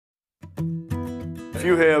If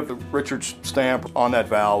you have the Richards stamp on that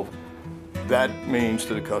valve, that means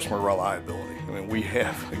to the customer reliability. I mean, we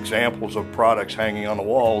have examples of products hanging on the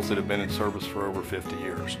walls that have been in service for over 50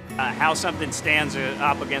 years. How something stands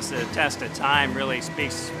up against the test of time really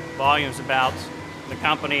speaks volumes about the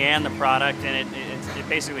company and the product, and it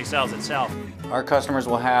basically sells itself. Our customers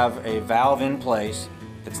will have a valve in place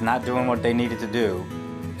that's not doing what they need it to do,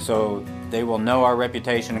 so they will know our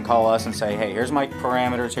reputation and call us and say, hey, here's my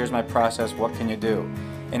parameters, here's my process, what can you do?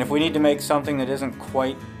 And if we need to make something that isn't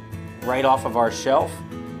quite right off of our shelf,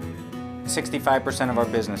 65% of our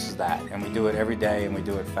business is that, and we do it every day and we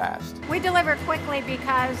do it fast. We deliver quickly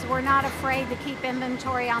because we're not afraid to keep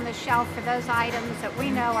inventory on the shelf for those items that we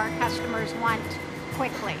know our customers want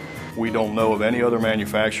quickly. We don't know of any other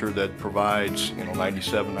manufacturer that provides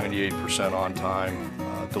 97, 98%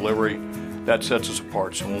 on-time delivery. That sets us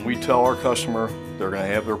apart. So when we tell our customer they're going to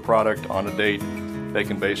have their product on a date, they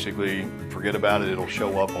can basically forget about it. It'll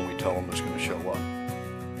show up when we tell them it's going to show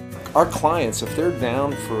up. Our clients, if they're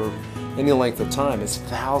down for any length of time, it's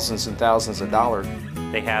thousands and thousands of dollars.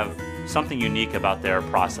 They have something unique about their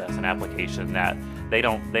process and application that they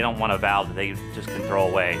don't want a valve that they just can throw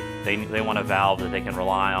away. They want a valve that they can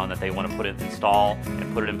rely on, that they want to install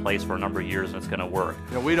and put it in place for a number of years, and it's going to work.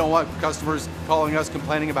 We don't want customers calling us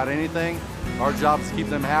complaining about anything. Our job is to keep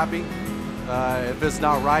them happy. If it's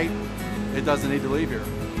not right, it doesn't need to leave here.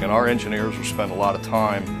 And our engineers will spend a lot of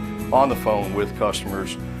time on the phone with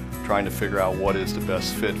customers trying to figure out what is the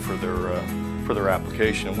best fit for their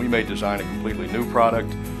application. And we may design a completely new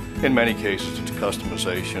product. In many cases, it's a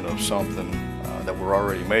customization of something that we're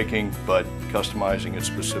already making, but customizing it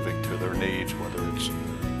specific to their needs, whether it's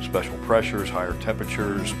special pressures, higher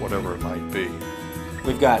temperatures, whatever it might be.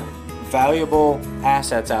 We've got valuable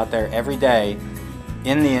assets out there every day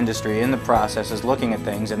in the industry, in the processes, looking at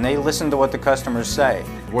things, and they listen to what the customers say.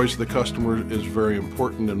 The voice of the customer is very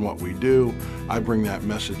important in what we do. I bring that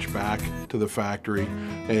message back to the factory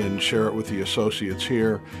and share it with the associates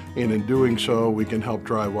here, and in doing so we can help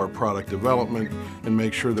drive our product development and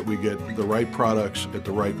make sure that we get the right products at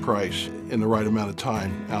the right price in the right amount of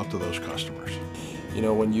time out to those customers.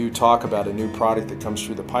 When you talk about a new product that comes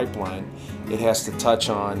through the pipeline, it has to touch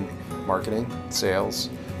on marketing, sales,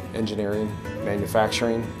 engineering,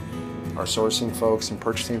 manufacturing. Our sourcing folks and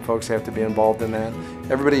purchasing folks have to be involved in that.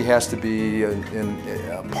 Everybody has to be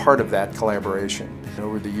a part of that collaboration.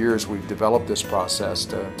 Over the years, we've developed this process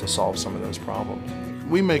to solve some of those problems.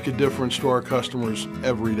 We make a difference to our customers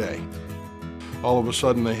every day. All of a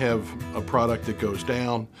sudden they have a product that goes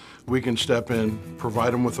down. We can step in,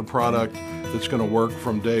 provide them with a product that's going to work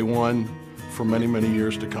from day one for many, many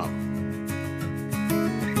years to come.